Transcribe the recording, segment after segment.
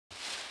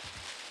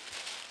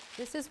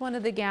This is one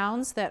of the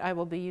gowns that I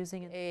will be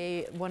using,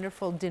 a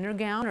wonderful dinner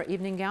gown or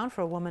evening gown for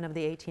a woman of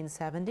the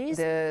 1870s.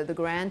 The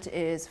grant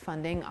is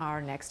funding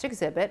our next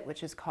exhibit,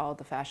 which is called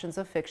The Fashions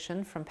of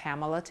Fiction, From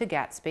Pamela to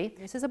Gatsby.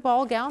 This is a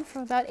ball gown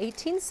from about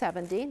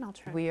 1870.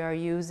 We are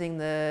using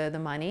the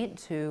money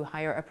to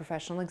hire a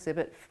professional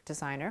exhibit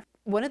designer.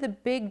 One of the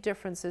big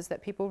differences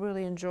that people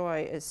really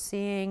enjoy is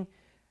seeing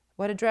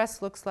what a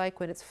dress looks like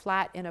when it's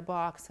flat in a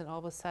box and all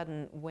of a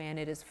sudden when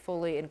it is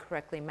fully and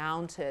correctly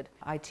mounted.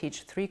 I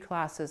teach 3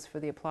 classes for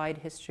the Applied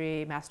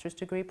History Master's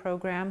Degree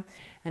program,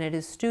 and it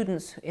is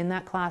students in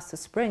that class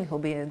this spring who'll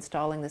be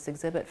installing this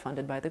exhibit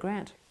funded by the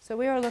grant. So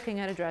we are looking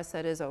at a dress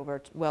that is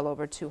well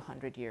over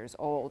 200 years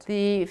old.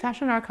 The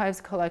Fashion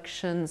Archives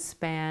collection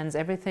spans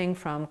everything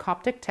from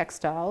Coptic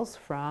textiles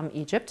from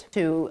Egypt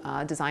to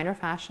designer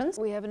fashions.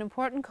 We have an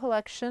important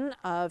collection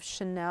of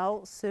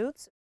Chanel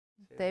suits.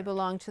 They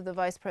belong to the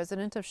vice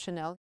president of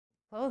Chanel.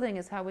 Clothing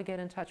is how we get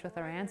in touch with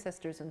our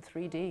ancestors in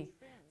 3D.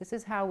 This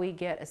is how we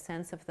get a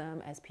sense of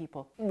them as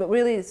people. What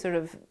really sort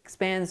of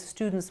expands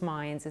students'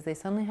 minds is they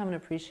suddenly have an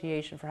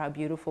appreciation for how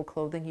beautiful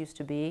clothing used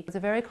to be. It's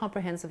a very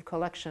comprehensive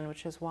collection,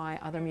 which is why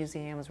other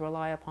museums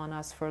rely upon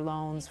us for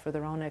loans for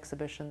their own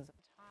exhibitions.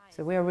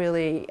 So we're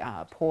really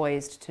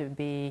poised to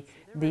be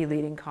the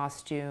leading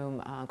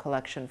costume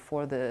collection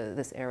for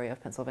this area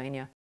of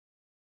Pennsylvania.